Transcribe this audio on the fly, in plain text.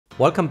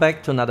Welcome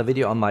back to another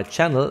video on my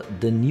channel.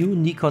 The new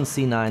Nikon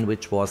Z9,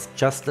 which was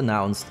just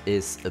announced,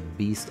 is a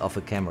beast of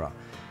a camera.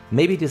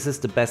 Maybe this is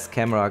the best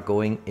camera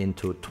going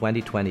into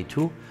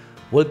 2022.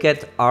 We'll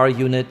get our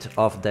unit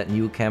of that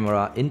new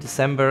camera in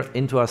December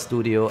into our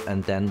studio,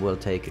 and then we'll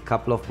take a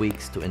couple of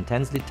weeks to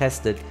intensely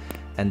test it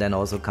and then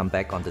also come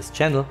back on this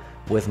channel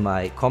with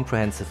my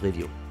comprehensive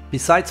review.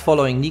 Besides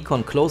following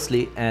Nikon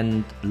closely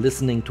and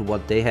listening to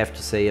what they have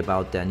to say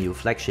about their new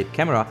flagship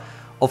camera,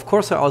 of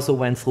course I also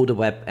went through the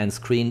web and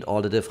screened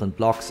all the different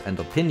blogs and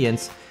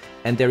opinions,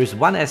 and there is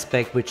one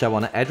aspect which I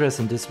want to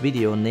address in this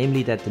video,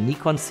 namely that the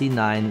Nikon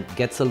Z9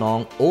 gets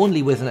along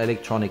only with an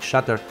electronic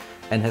shutter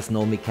and has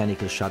no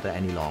mechanical shutter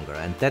any longer.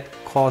 And that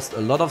caused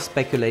a lot of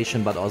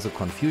speculation but also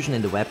confusion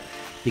in the web,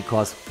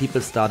 because people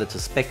started to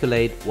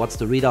speculate, what's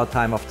the readout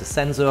time of the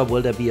sensor,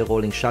 will there be a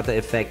rolling shutter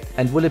effect,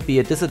 and will it be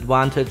a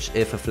disadvantage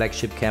if a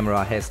flagship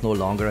camera has no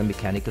longer a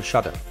mechanical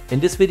shutter. In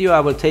this video I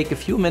will take a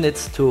few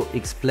minutes to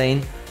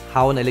explain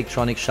how an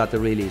electronic shutter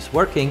really is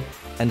working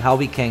and how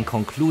we can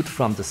conclude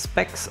from the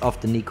specs of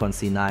the Nikon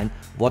Z9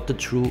 what the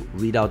true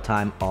readout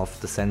time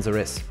of the sensor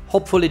is.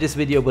 Hopefully this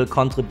video will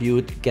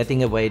contribute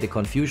getting away the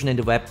confusion in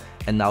the web,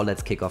 and now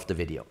let's kick off the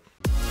video.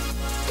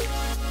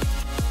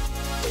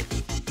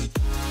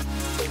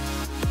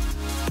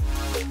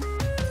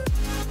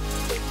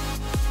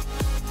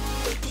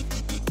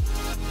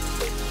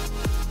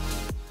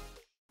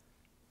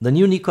 The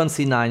new Nikon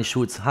Z9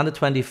 shoots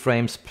 120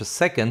 frames per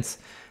second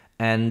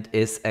and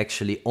is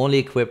actually only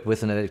equipped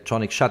with an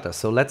electronic shutter.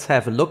 So let's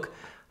have a look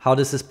how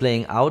this is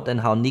playing out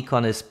and how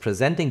Nikon is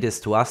presenting this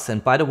to us.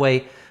 And by the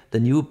way, the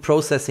new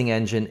processing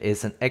engine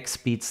is an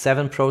X-Speed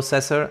 7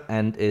 processor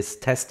and is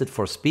tested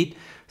for speed.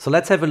 So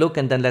let's have a look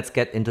and then let's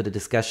get into the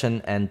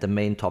discussion and the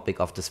main topic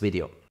of this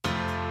video.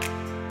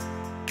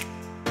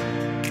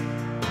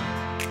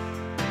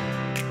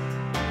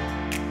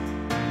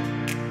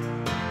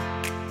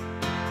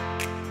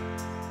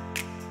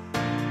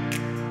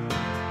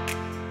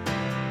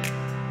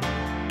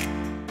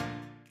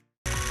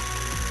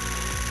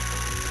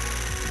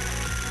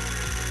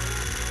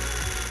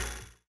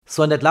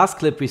 So in that last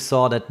clip we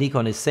saw that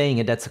Nikon is saying,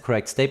 and that's a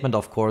correct statement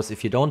of course,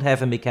 if you don't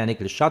have a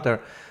mechanical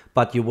shutter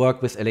but you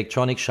work with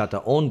electronic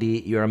shutter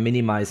only, you are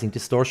minimizing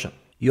distortion.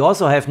 You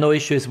also have no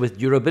issues with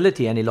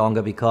durability any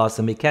longer, because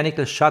a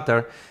mechanical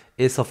shutter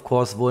is of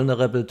course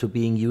vulnerable to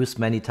being used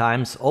many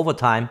times over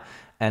time,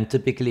 and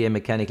typically a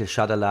mechanical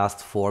shutter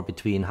lasts for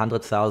between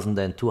 100,000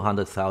 and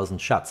 200,000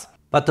 shots.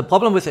 But the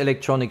problem with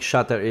electronic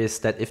shutter is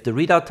that if the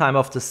readout time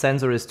of the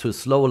sensor is too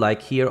slow,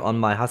 like here on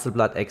my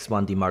Hasselblad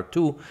X1D Mark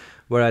II,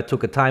 where I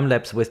took a time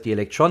lapse with the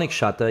electronic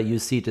shutter, you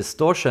see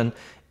distortion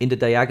in the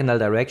diagonal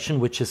direction,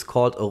 which is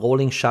called a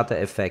rolling shutter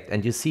effect.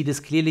 And you see this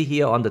clearly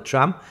here on the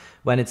drum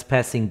when it's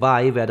passing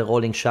by, where the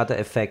rolling shutter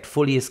effect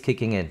fully is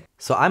kicking in.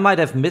 So I might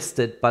have missed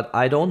it, but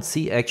I don't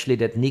see actually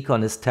that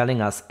Nikon is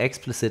telling us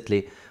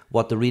explicitly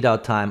what the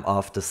readout time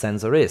of the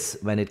sensor is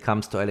when it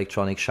comes to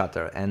electronic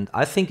shutter. And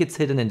I think it's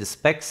hidden in the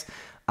specs.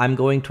 I'm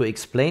going to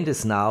explain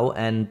this now,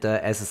 and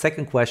as a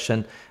second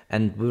question,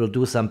 and we will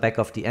do some back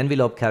of the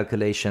envelope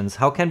calculations,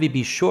 how can we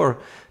be sure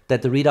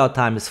that the readout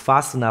time is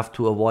fast enough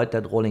to avoid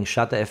that rolling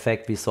shutter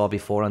effect we saw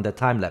before on the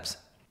time lapse?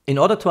 In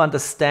order to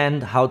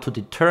understand how to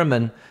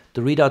determine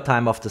the readout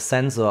time of the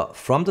sensor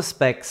from the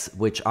specs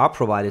which are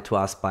provided to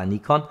us by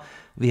Nikon,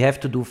 we have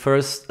to do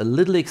first a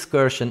little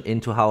excursion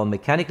into how a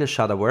mechanical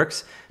shutter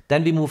works.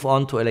 Then we move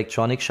on to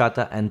electronic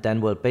shutter, and then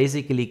we'll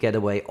basically get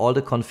away all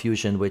the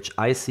confusion which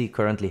I see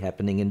currently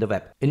happening in the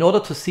web. In order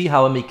to see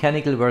how a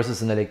mechanical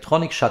versus an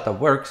electronic shutter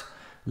works,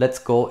 let's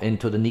go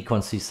into the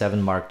Nikon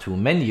Z7 Mark II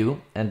menu,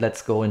 and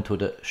let's go into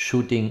the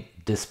shooting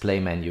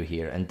display menu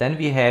here. And then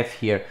we have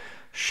here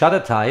shutter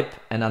type,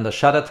 and under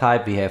shutter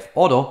type we have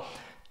auto.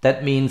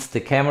 That means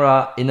the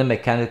camera in a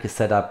mechanical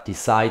setup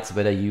decides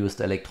whether you use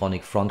the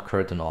electronic front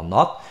curtain or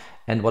not.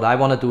 And what I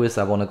want to do is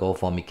I want to go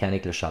for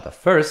mechanical shutter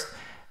first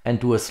and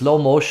do a slow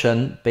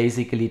motion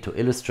basically to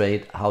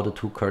illustrate how the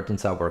two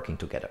curtains are working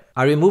together.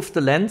 I removed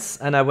the lens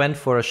and I went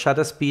for a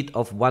shutter speed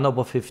of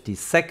 1/50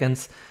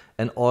 seconds,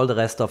 and all the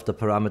rest of the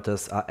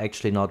parameters are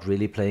actually not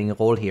really playing a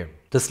role here.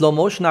 The slow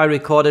motion I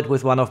recorded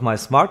with one of my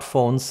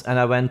smartphones, and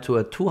I went to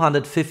a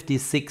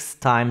 256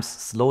 times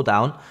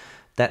slowdown.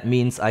 That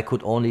means I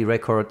could only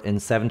record in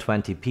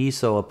 720p,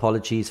 so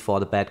apologies for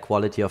the bad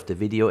quality of the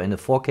video in a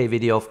 4K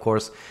video of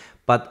course,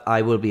 but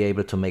I will be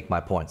able to make my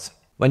points.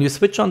 When you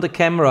switch on the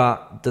camera,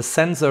 the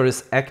sensor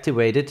is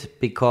activated,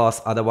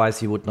 because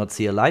otherwise you would not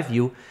see a live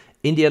view,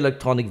 in the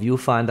electronic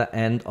viewfinder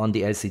and on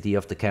the LCD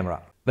of the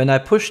camera. When I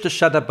push the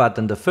shutter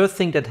button, the first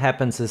thing that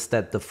happens is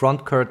that the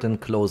front curtain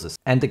closes,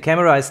 and the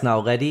camera is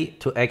now ready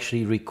to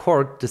actually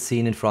record the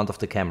scene in front of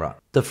the camera.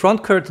 The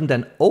front curtain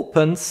then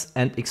opens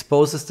and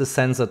exposes the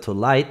sensor to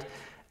light,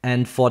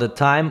 and for the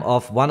time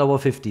of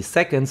 1/50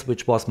 seconds,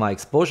 which was my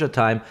exposure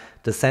time,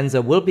 the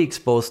sensor will be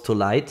exposed to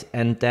light,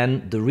 and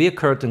then the rear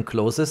curtain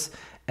closes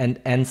and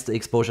ends the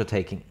exposure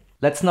taking.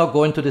 Let's now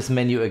go into this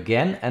menu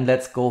again and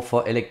let's go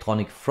for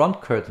electronic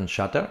front curtain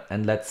shutter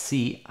and let's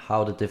see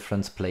how the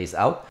difference plays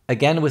out.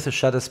 Again with a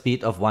shutter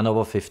speed of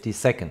 1/50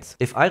 seconds.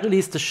 If I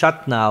release the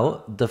shut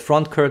now, the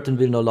front curtain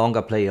will no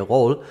longer play a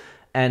role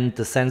and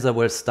the sensor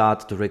will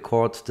start to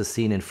record the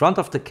scene in front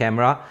of the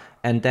camera,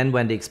 and then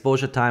when the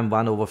exposure time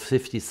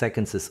 1/50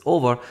 seconds is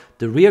over,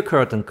 the rear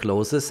curtain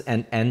closes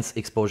and ends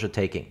exposure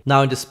taking.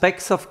 Now in the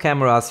specs of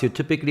cameras you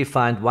typically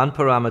find one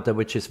parameter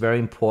which is very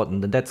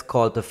important, and that's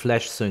called the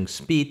flash sync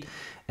speed,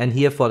 and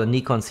here for the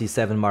Nikon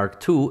Z7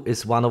 Mark II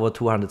is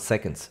 1/200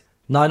 seconds.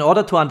 Now in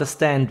order to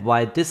understand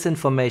why this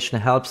information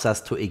helps us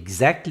to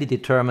exactly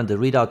determine the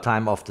readout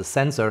time of the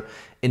sensor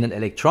in an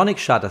electronic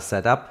shutter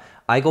setup,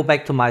 I go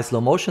back to my slow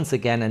motions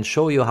again and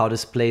show you how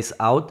this plays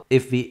out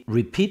if we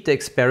repeat the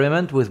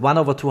experiment with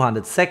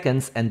 1/200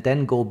 seconds and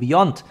then go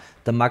beyond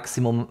the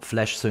maximum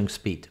flash sync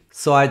speed.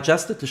 So I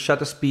adjusted the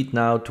shutter speed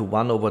now to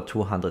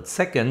 1/200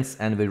 seconds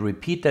and we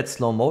repeat that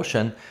slow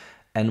motion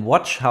and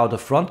watch how the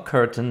front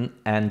curtain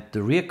and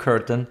the rear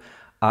curtain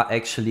are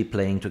actually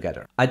playing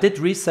together. I did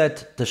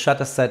reset the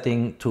shutter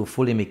setting to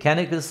fully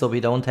mechanical so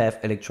we don't have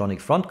electronic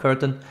front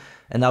curtain,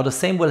 and now the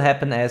same will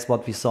happen as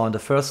what we saw in the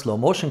first slow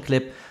motion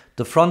clip.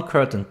 The front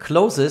curtain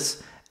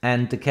closes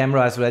and the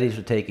camera is ready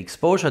to take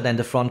exposure, then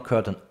the front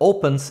curtain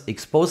opens,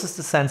 exposes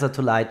the sensor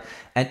to light,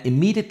 and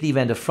immediately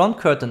when the front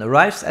curtain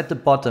arrives at the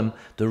bottom,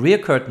 the rear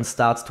curtain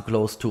starts to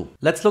close too.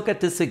 Let's look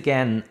at this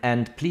again,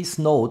 and please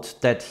note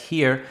that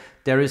here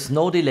there is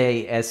no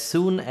delay. As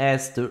soon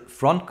as the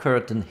front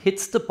curtain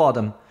hits the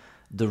bottom,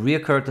 the rear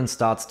curtain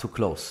starts to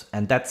close,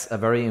 and that's a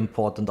very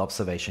important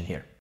observation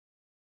here.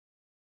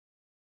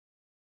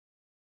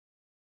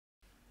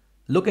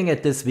 Looking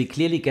at this, we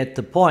clearly get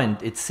the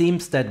point. It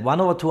seems that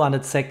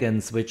 1/200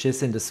 seconds, which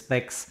is in the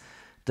specs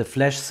the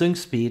flash sync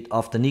speed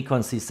of the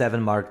Nikon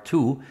Z7 Mark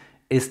II,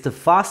 is the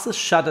fastest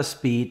shutter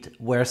speed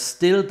where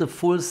still the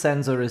full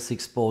sensor is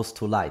exposed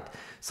to light.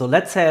 So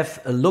let's have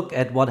a look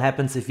at what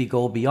happens if we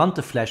go beyond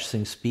the flash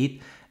sync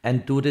speed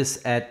and do this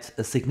at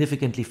a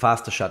significantly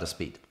faster shutter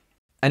speed.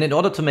 And in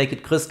order to make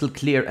it crystal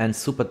clear and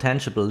super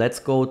tangible, let's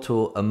go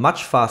to a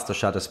much faster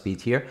shutter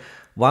speed here,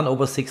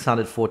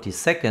 1/640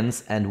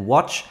 seconds, and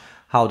watch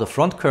how the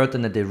front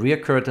curtain and the rear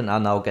curtain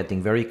are now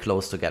getting very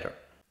close together.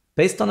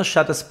 Based on a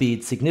shutter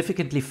speed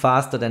significantly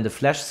faster than the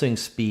flash sync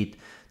speed,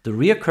 the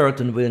rear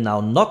curtain will now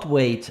not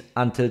wait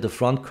until the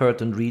front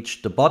curtain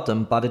reaches the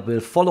bottom, but it will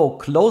follow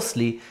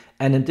closely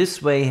and in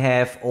this way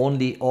have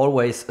only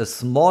always a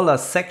smaller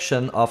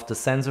section of the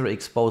sensor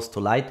exposed to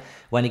light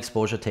when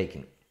exposure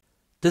taking.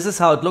 This is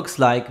how it looks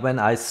like when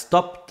I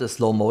stop the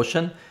slow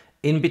motion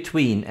in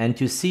between, and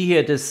you see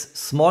here this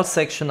small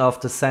section of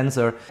the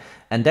sensor,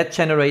 and that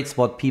generates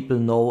what people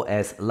know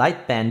as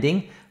light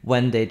banding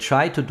when they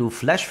try to do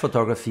flash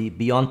photography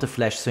beyond the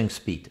flash sync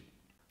speed.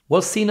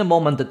 We'll see in a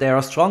moment that there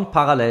are strong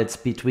parallels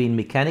between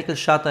mechanical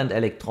shutter and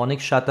electronic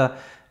shutter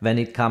when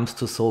it comes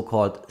to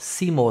so-called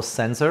CMOS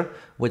sensor,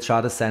 which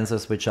are the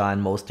sensors which are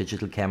in most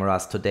digital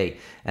cameras today.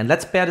 And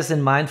let's bear this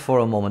in mind for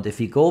a moment. If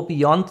we go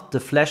beyond the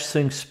flash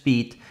sync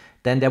speed,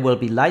 then there will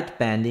be light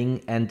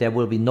banding and there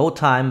will be no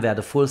time where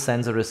the full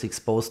sensor is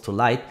exposed to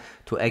light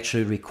to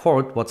actually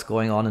record what's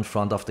going on in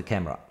front of the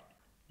camera.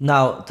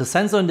 Now, the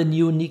sensor in the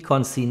new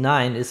Nikon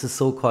Z9 is a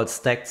so-called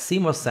stacked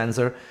CMOS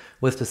sensor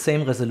with the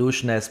same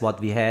resolution as what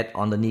we had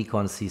on the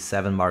Nikon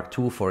Z7 Mark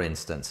II, for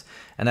instance.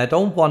 And I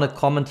don't want to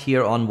comment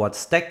here on what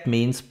stacked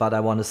means, but I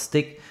want to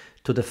stick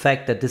to the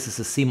fact that this is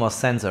a CMOS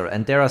sensor.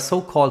 And there are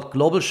so-called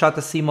global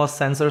shutter CMOS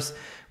sensors,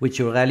 which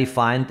you rarely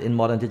find in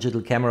modern digital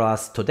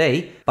cameras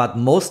today. But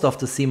most of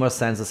the CMOS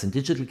sensors in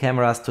digital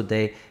cameras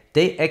today,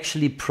 they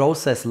actually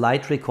process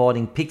light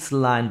recording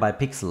pixel line by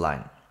pixel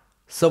line.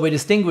 So we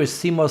distinguish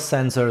CMOS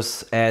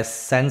sensors as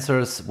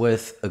sensors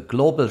with a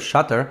global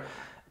shutter,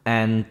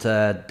 and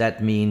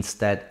that means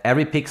that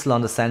every pixel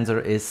on the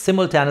sensor is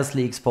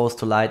simultaneously exposed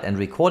to light and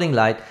recording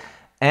light,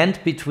 and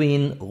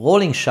between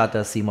rolling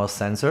shutter CMOS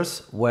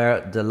sensors, where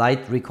the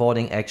light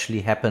recording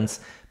actually happens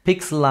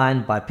pixel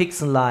line by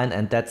pixel line,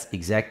 and that's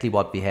exactly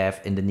what we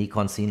have in the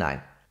Nikon Z9.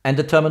 And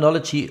the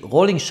terminology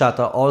rolling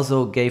shutter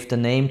also gave the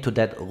name to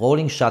that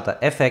rolling shutter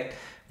effect,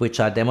 which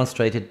I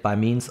demonstrated by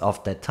means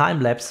of that time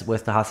lapse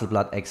with the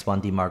Hasselblad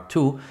X1D Mark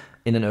II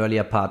in an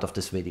earlier part of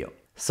this video.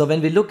 So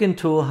when we look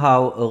into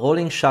how a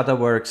rolling shutter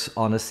works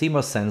on a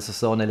CMOS sensor,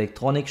 so an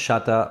electronic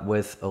shutter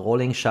with a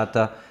rolling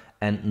shutter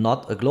and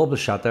not a global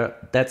shutter,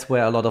 that's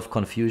where a lot of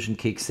confusion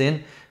kicks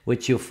in,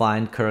 which you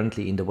find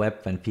currently in the web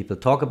when people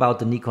talk about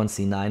the Nikon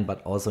Z9,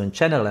 but also in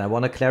general. And I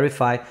want to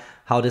clarify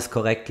how this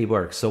correctly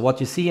works. So what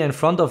you see here in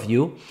front of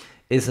you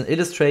is an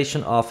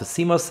illustration of a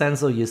CMOS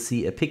sensor. You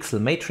see a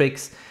pixel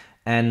matrix,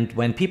 and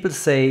when people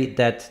say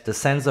that the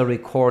sensor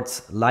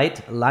records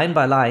light line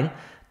by line,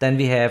 then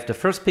we have the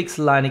first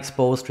pixel line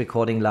exposed,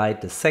 recording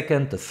light, the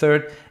second, the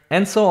third,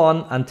 and so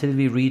on until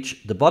we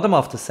reach the bottom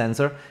of the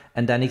sensor,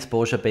 and then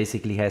exposure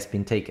basically has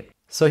been taken.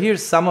 So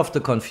here's some of the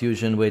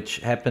confusion which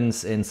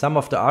happens in some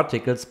of the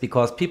articles,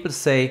 because people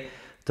say,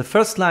 The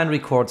first line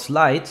records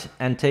light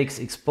and takes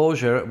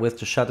exposure with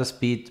the shutter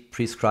speed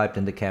prescribed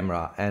in the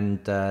camera.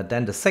 And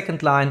then the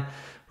second line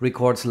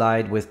records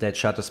light with that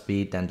shutter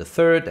speed, then the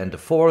third and the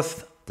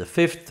fourth, the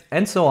fifth,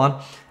 and so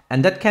on.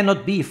 And that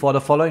cannot be for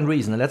the following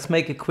reason. Let's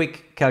make a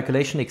quick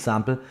calculation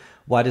example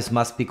why this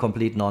must be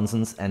complete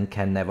nonsense and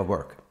can never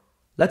work.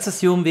 Let's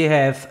assume we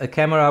have a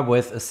camera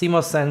with a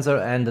CMOS sensor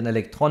and an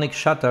electronic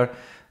shutter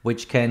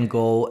which can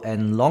go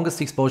in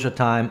longest exposure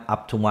time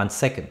up to 1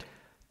 second.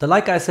 The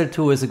Leica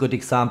SL2 is a good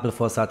example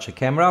for such a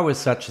camera with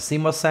such a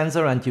CMOS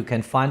sensor, and you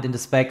can find in the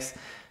specs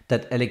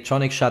that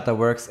electronic shutter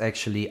works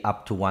actually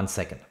up to 1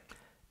 second.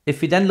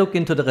 If we then look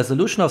into the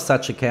resolution of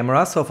such a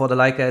camera, so for the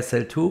Leica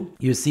SL2,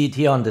 you see it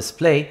here on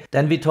display,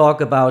 then we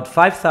talk about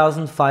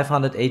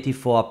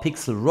 5584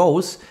 pixel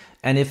rows,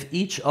 and if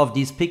each of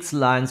these pixel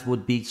lines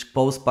would be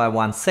exposed by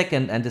 1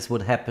 second, and this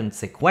would happen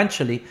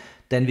sequentially,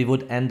 then we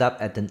would end up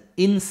at an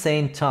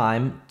insane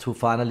time to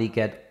finally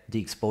get the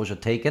exposure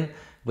taken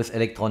with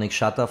electronic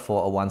shutter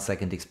for a 1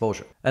 second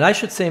exposure. And I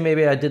should say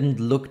maybe I didn't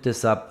look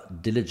this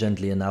up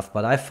diligently enough,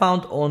 but I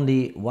found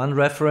only one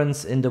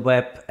reference in the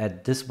web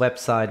at this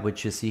website,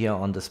 which you see here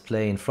on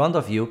display in front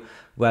of you,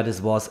 where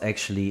this was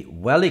actually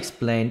well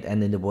explained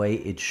and in the way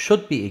it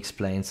should be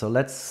explained. So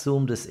let's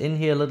zoom this in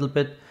here a little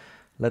bit.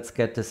 Let's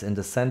get this in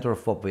the center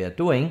of what we are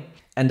doing.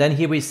 And then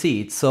here we see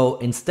it. So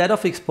instead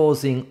of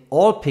exposing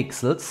all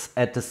pixels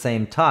at the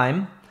same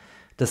time,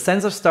 the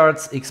sensor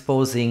starts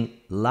exposing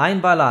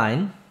line by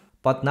line.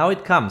 But now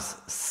it comes,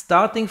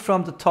 starting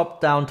from the top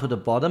down to the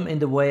bottom in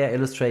the way I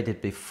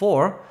illustrated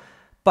before,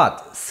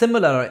 but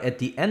similar at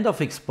the end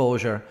of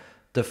exposure,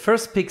 the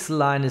first pixel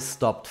line is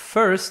stopped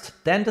first,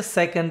 then the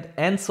second,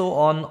 and so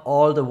on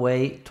all the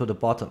way to the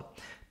bottom.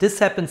 This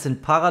happens in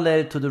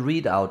parallel to the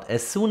readout.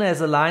 As soon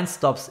as a line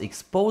stops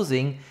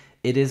exposing,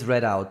 it is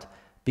read out.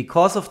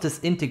 Because of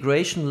this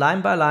integration line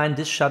by line,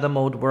 this shutter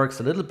mode works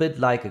a little bit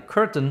like a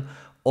curtain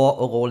or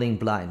a rolling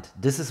blind.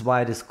 This is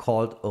why it is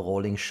called a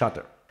rolling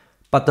shutter.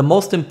 But the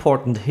most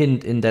important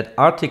hint in that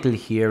article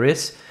here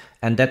is,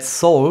 and that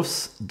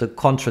solves the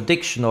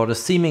contradiction or the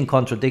seeming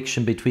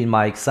contradiction between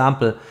my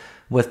example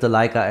with the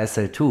Leica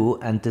SL2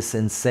 and this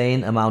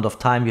insane amount of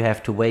time you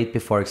have to wait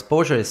before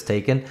exposure is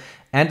taken,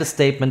 and the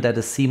statement that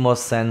a CMOS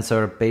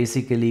sensor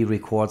basically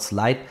records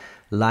light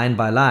line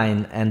by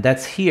line. And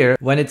that's here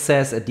when it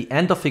says at the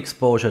end of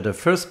exposure, the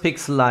first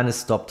pixel line is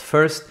stopped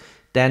first,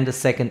 then the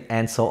second,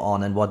 and so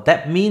on. And what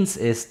that means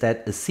is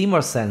that a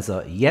CMOS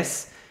sensor,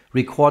 yes,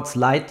 records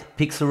light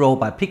pixel row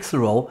by pixel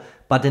row,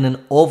 but in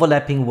an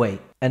overlapping way.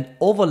 An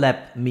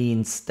overlap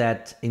means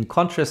that in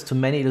contrast to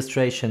many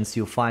illustrations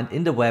you find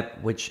in the web,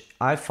 which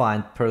I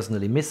find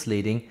personally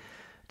misleading,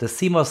 the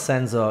CMOS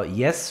sensor,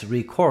 yes,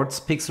 records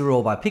pixel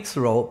row by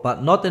pixel row,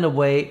 but not in a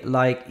way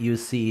like you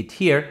see it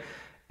here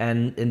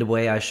and in the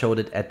way I showed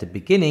it at the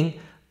beginning,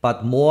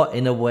 but more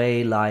in a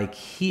way like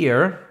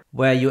here,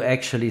 where you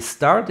actually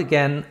start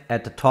again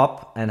at the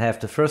top and have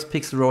the first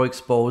pixel row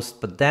exposed,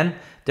 but then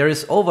there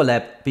is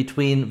overlap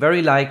between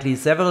very likely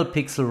several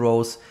pixel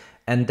rows,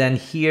 and then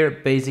here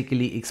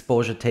basically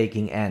exposure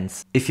taking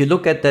ends. If you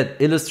look at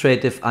that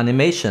illustrative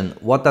animation,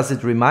 what does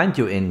it remind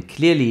you in?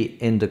 Clearly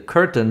in the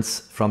curtains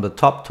from the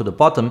top to the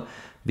bottom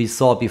we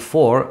saw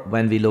before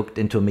when we looked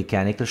into a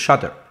mechanical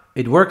shutter.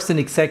 It works in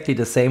exactly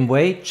the same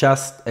way,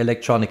 just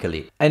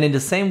electronically. And in the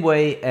same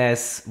way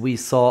as we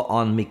saw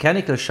on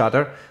mechanical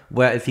shutter,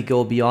 where if you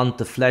go beyond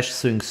the flash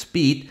sync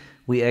speed,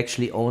 we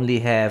actually only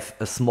have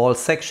a small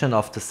section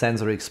of the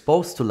sensor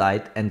exposed to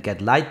light and get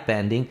light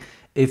banding.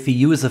 If we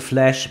use a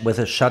flash with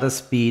a shutter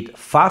speed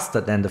faster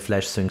than the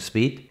flash sync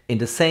speed, in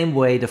the same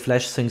way the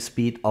flash sync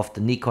speed of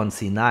the Nikon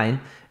Z9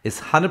 is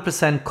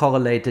 100%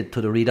 correlated to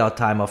the readout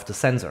time of the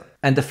sensor.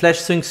 And the flash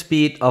sync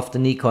speed of the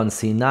Nikon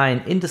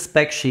Z9 in the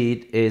spec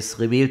sheet is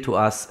revealed to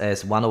us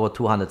as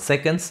 1/200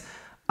 seconds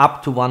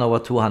up to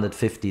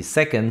 1/250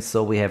 seconds.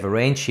 So we have a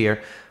range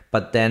here,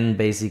 but then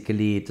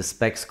basically the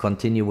specs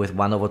continue with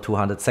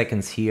 1/200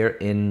 seconds here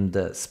in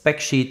the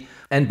spec sheet.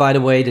 And by the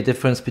way, the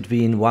difference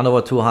between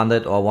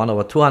 1/200 or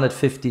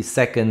 1/250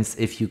 seconds,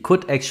 if you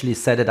could actually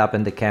set it up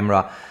in the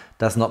camera,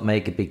 does not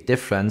make a big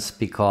difference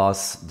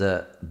because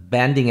the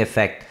banding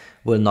effect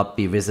will not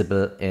be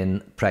visible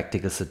in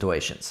practical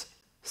situations.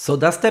 So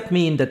does that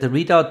mean that the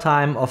readout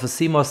time of a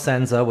CMOS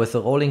sensor with a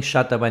rolling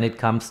shutter when it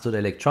comes to the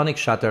electronic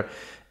shutter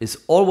is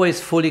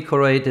always fully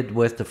correlated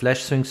with the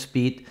flash sync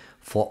speed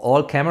for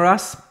all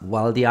cameras?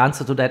 Well, the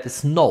answer to that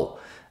is no.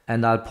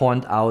 And I'll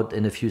point out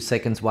in a few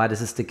seconds why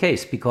this is the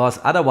case, because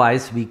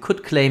otherwise we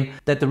could claim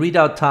that the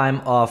readout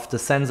time of the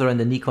sensor in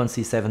the Nikon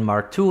Z7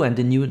 Mark II and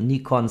the new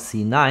Nikon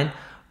Z9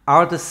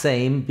 are the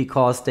same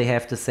because they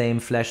have the same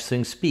flash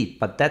sync speed.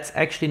 But that's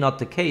actually not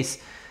the case,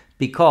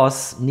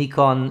 because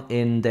Nikon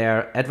in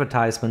their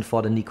advertisement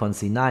for the Nikon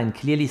Z9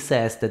 clearly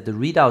says that the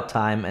readout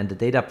time and the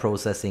data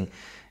processing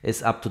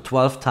is up to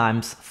 12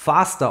 times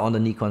faster on the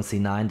Nikon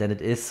Z9 than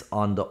it is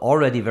on the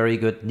already very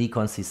good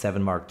Nikon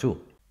Z7 Mark II.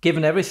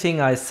 Given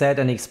everything I said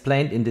and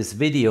explained in this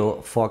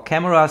video, for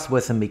cameras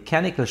with a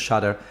mechanical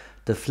shutter,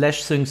 the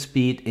flash sync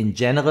speed in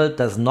general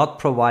does not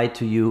provide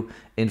to you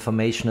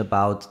information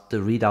about the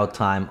readout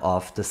time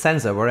of the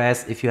sensor.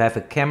 Whereas if you have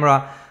a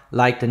camera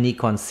like the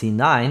Nikon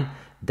Z9,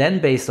 then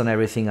based on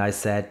everything I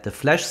said, the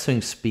flash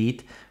sync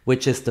speed,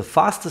 which is the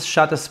fastest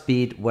shutter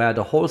speed where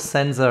the whole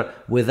sensor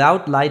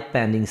without light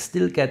banding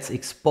still gets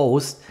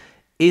exposed,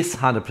 is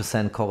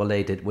 100%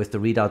 correlated with the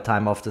readout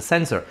time of the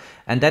sensor.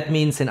 And that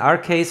means in our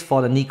case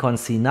for the Nikon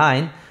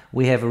Z9,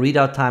 we have a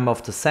readout time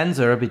of the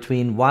sensor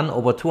between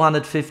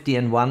 1/250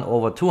 and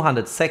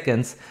 1/200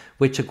 seconds,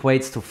 which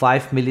equates to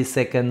 5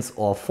 milliseconds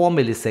or 4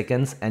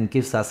 milliseconds and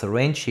gives us a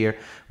range here,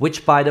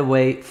 which by the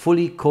way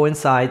fully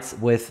coincides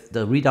with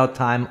the readout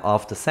time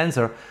of the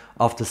sensor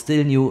of the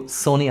still new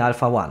Sony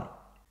Alpha 1.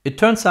 It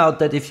turns out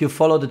that if you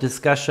follow the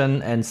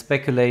discussion and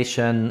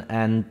speculation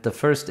and the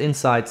first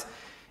insights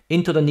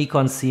into the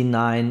Nikon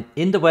Z9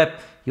 in the web,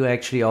 you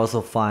actually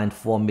also find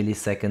 4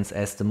 milliseconds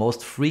as the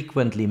most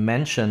frequently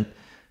mentioned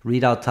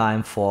readout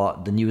time for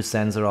the new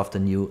sensor of the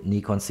new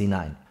Nikon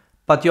Z9.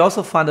 But you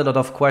also find a lot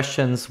of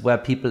questions where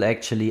people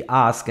actually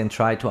ask and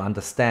try to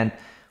understand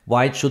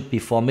why it should be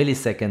 4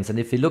 milliseconds. And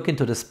if we look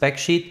into the spec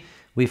sheet,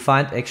 we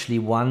find actually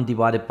 1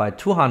 divided by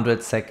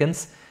 200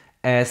 seconds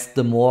as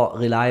the more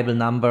reliable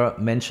number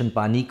mentioned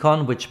by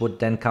Nikon, which would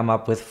then come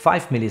up with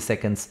 5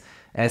 milliseconds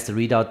as the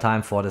readout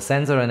time for the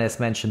sensor, and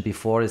as mentioned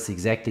before is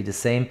exactly the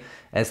same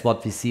as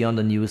what we see on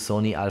the new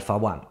Sony Alpha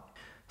 1.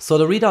 So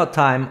the readout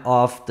time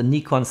of the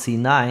Nikon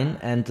Z9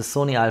 and the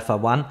Sony Alpha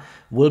 1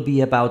 will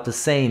be about the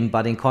same,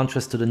 but in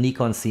contrast to the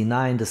Nikon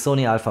Z9, the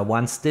Sony Alpha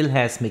 1 still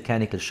has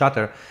mechanical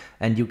shutter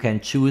and you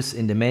can choose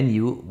in the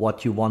menu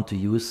what you want to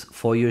use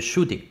for your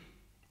shooting.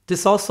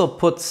 This also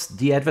puts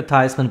the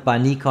advertisement by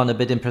Nikon a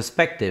bit in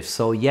perspective.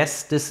 So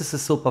yes, this is a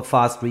super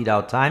fast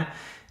readout time.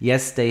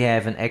 Yes, they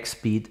have an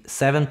X-Speed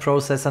 7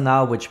 processor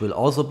now, which will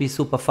also be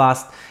super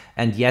fast.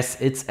 And yes,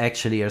 it's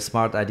actually a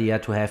smart idea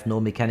to have no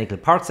mechanical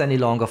parts any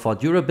longer for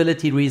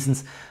durability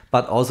reasons,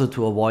 but also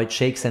to avoid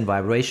shakes and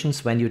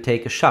vibrations when you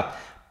take a shot.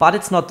 But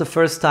it's not the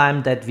first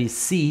time that we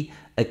see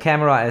a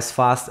camera as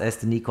fast as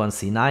the Nikon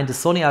Z9. The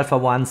Sony Alpha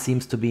 1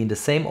 seems to be in the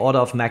same order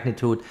of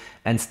magnitude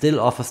and still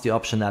offers the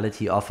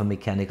optionality of a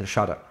mechanical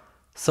shutter.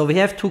 So we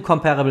have two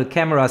comparable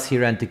cameras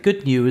here, and the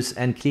good news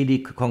and clearly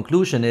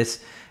conclusion is,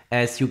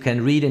 as you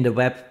can read in the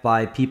web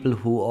by people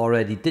who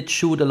already did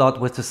shoot a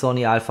lot with the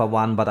Sony Alpha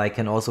 1, but I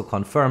can also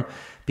confirm,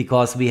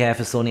 because we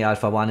have a Sony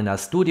Alpha 1 in our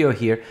studio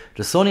here,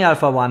 the Sony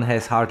Alpha 1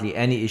 has hardly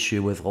any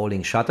issue with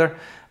rolling shutter,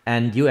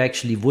 and you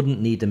actually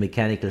wouldn't need a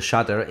mechanical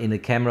shutter in a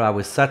camera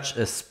with such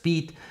a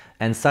speed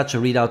and such a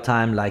readout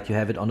time like you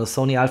have it on the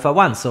Sony Alpha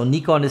 1. So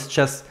Nikon is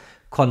just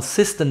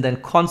consistent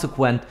and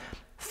consequent,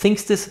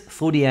 thinks this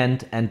through the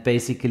end, and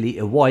basically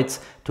avoids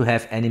to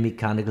have any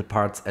mechanical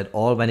parts at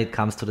all when it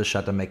comes to the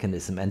shutter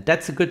mechanism. And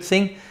that's a good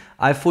thing.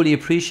 I fully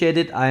appreciate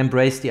it. I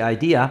embrace the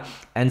idea.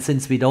 And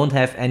since we don't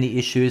have any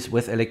issues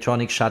with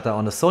electronic shutter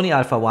on the Sony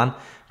Alpha 1,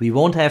 we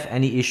won't have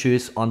any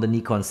issues on the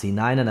Nikon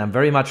Z9. And I'm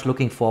very much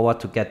looking forward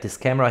to get this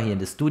camera here in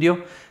the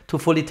studio to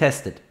fully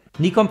test it.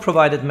 Nikon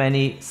provided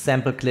many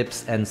sample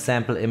clips and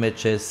sample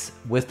images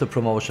with the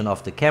promotion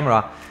of the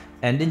camera.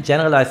 And in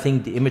general, I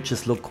think the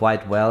images look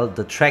quite well.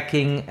 The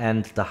tracking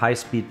and the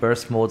high-speed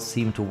burst modes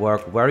seem to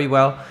work very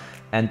well,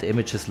 and the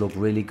images look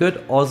really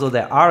good. Also,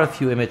 there are a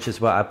few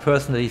images where I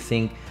personally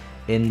think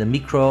in the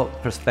micro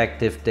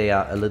perspective they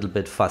are a little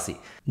bit fuzzy.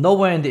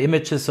 Nowhere in the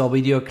images or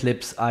video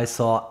clips I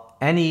saw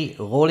any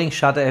rolling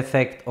shutter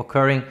effect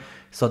occurring,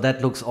 so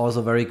that looks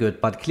also very good.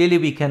 But clearly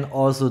we can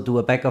also do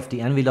a back of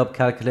the envelope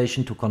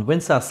calculation to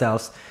convince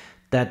ourselves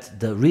that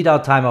the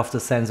readout time of the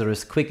sensor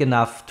is quick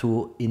enough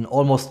to, in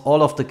almost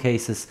all of the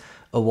cases,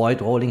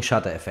 avoid rolling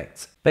shutter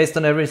effects. Based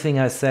on everything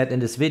I said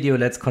in this video,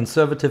 let's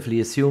conservatively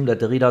assume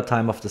that the readout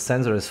time of the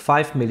sensor is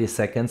 5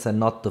 milliseconds and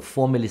not the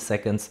 4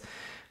 milliseconds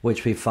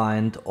which we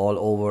find all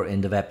over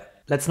in the web.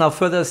 Let's now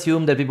further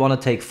assume that we want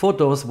to take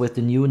photos with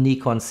the new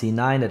Nikon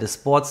Z9 at a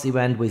sports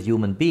event with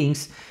human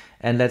beings,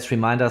 and let's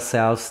remind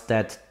ourselves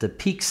that the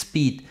peak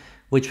speed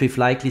which we've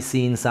likely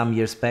seen some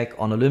years back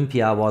on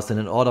Olympia was in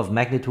an order of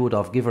magnitude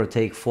of give or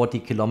take 40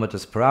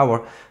 kilometers per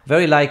hour.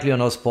 Very likely on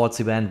our sports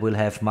event we'll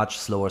have much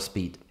slower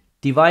speed.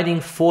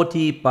 Dividing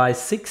 40 by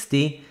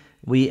 60,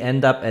 we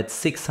end up at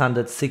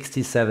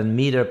 667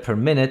 meter per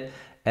minute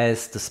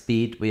as the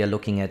speed we are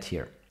looking at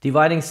here.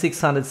 Dividing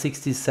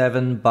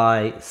 667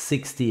 by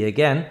 60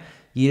 again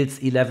yields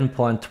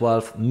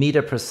 11.12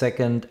 meter per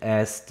second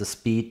as the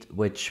speed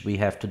which we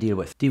have to deal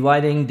with.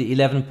 Dividing the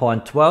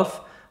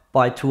 11.12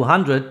 by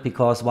 200,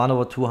 because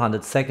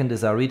 1/200 second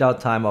is our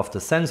readout time of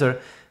the sensor,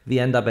 we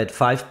end up at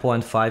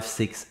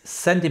 5.56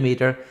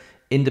 centimeter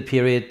in the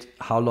period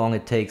how long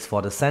it takes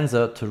for the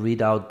sensor to read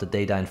out the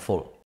data in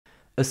full.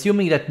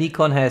 Assuming that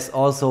Nikon has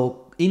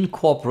also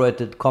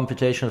incorporated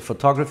computational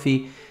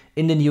photography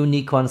in the new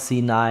Nikon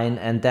Z9,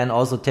 and then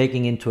also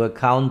taking into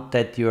account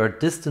that your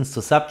distance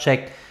to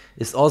subject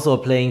is also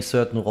playing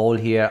certain role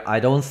here, I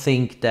don't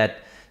think that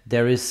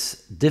there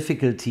is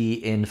difficulty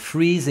in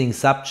freezing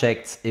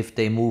subjects if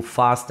they move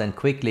fast and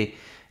quickly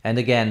And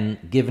again,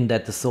 given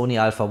that the Sony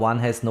Alpha 1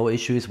 has no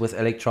issues with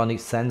electronic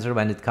sensor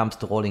when it comes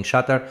to rolling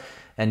shutter,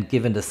 and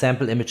given the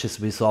sample images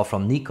we saw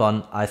from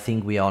Nikon, I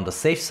think we are on the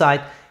safe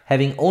side,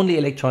 having only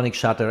electronic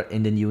shutter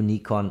in the new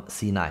Nikon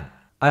Z9.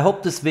 I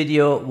hope this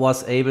video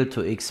was able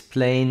to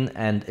explain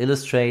and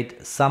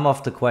illustrate some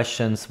of the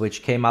questions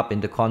which came up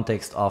in the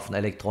context of an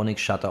electronic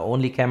shutter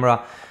only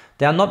camera.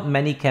 There are not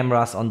many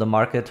cameras on the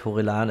market who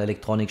rely on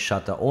electronic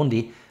shutter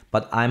only,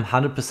 but I'm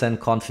 100%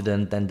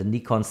 confident that the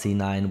Nikon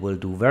Z9 will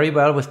do very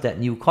well with that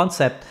new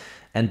concept,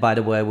 and by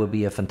the way, will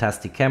be a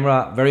fantastic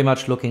camera. Very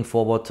much looking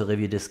forward to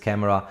review this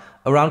camera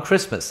around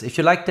Christmas. If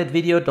you liked that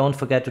video, don't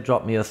forget to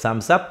drop me a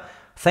thumbs up.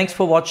 Thanks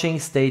for watching,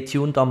 stay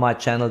tuned on my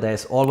channel,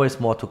 there's always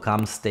more to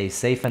come, stay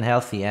safe and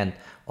healthy, and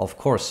of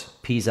course,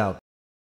 peace out.